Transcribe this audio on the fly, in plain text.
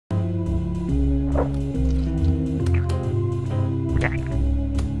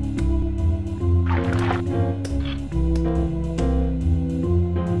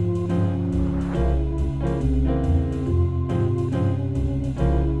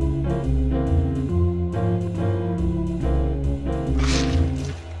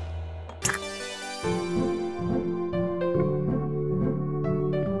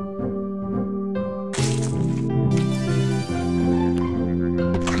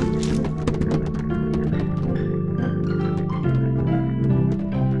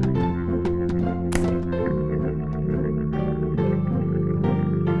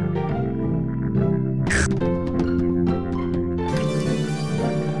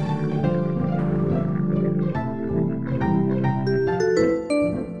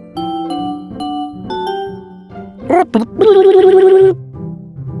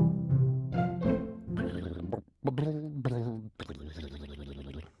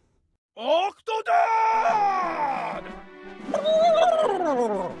Octodad!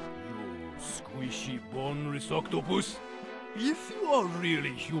 You squishy boneless octopus. If you are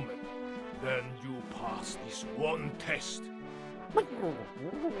really human, then you pass this one test.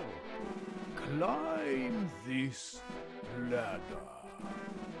 Climb this ladder.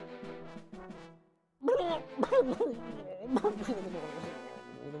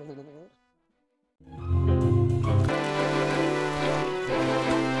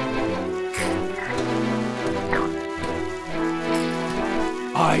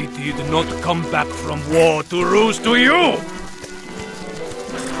 I did not come back from war to roost to you!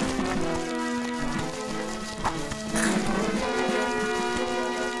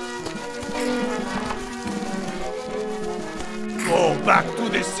 Go back to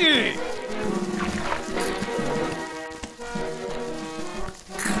the sea!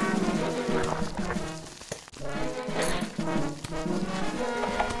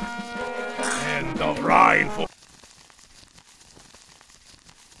 End of Rhine for...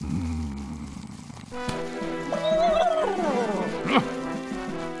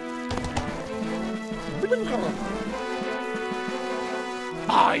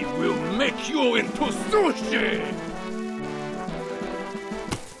 I will make you into sushi!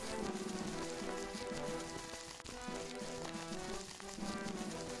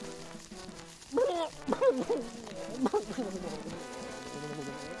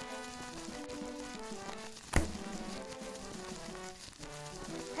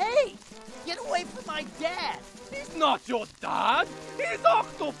 Hey! Get away from my dad! He's not your dad! He's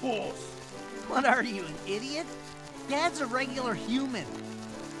Octopus! What are you, an idiot? Dad's a regular human.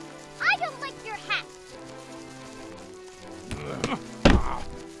 I don't like your hat.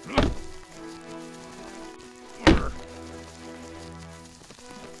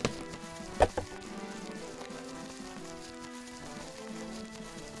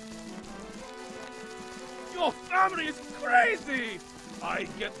 Your family is crazy! I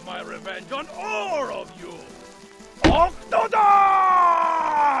get my revenge on all of you! Octodad!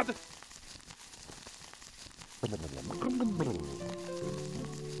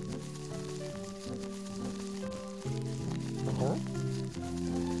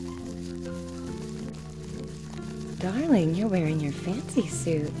 Darling, you're wearing your fancy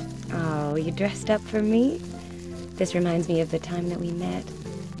suit. Oh, you dressed up for me? This reminds me of the time that we met.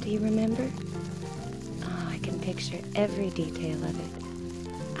 Do you remember? Oh, I can picture every detail of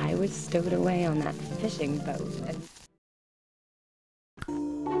it. I was stowed away on that fishing boat and...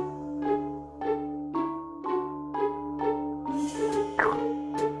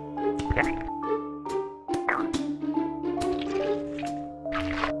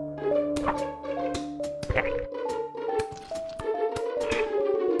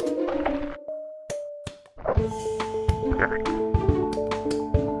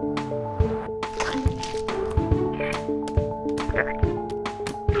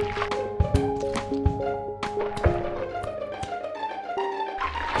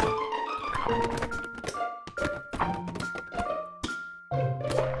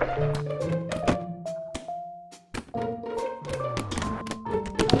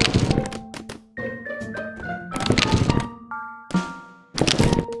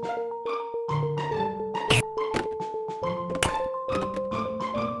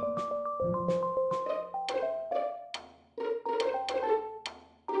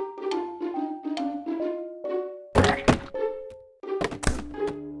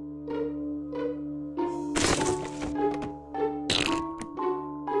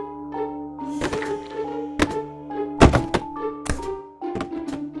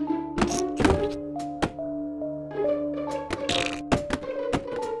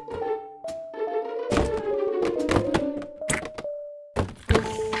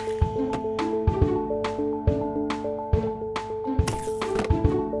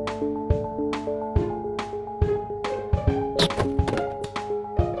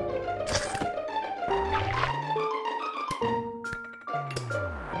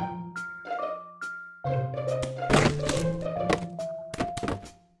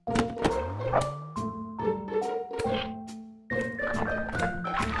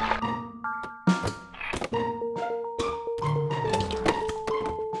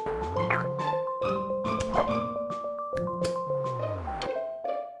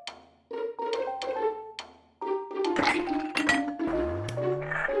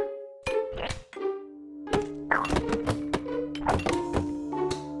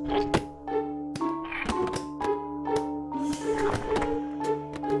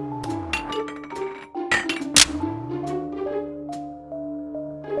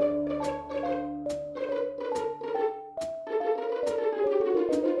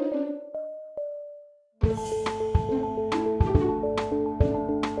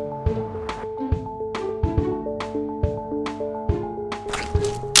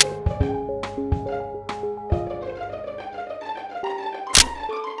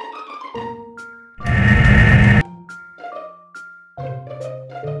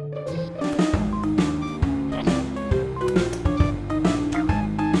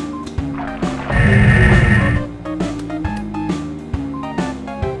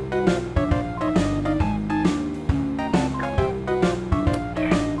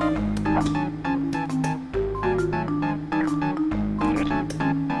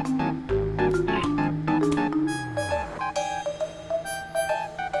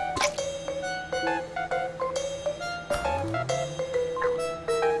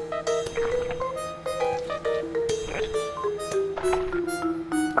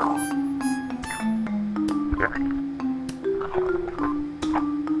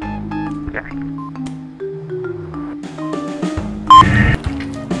 End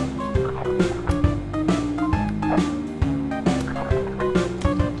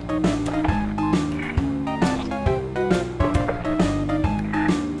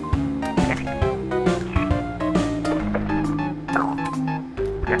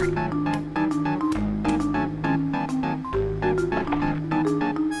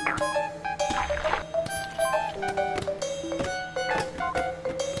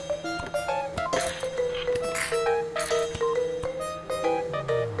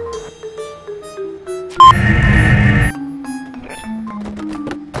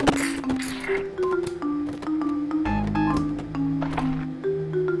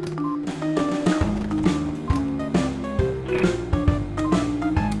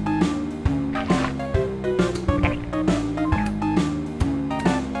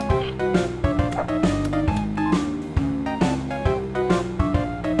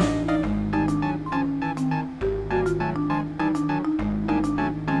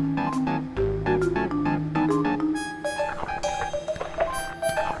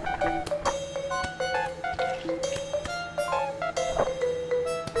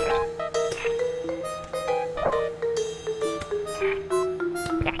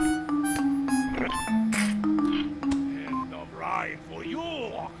of ride for you,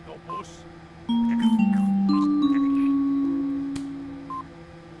 Octopus.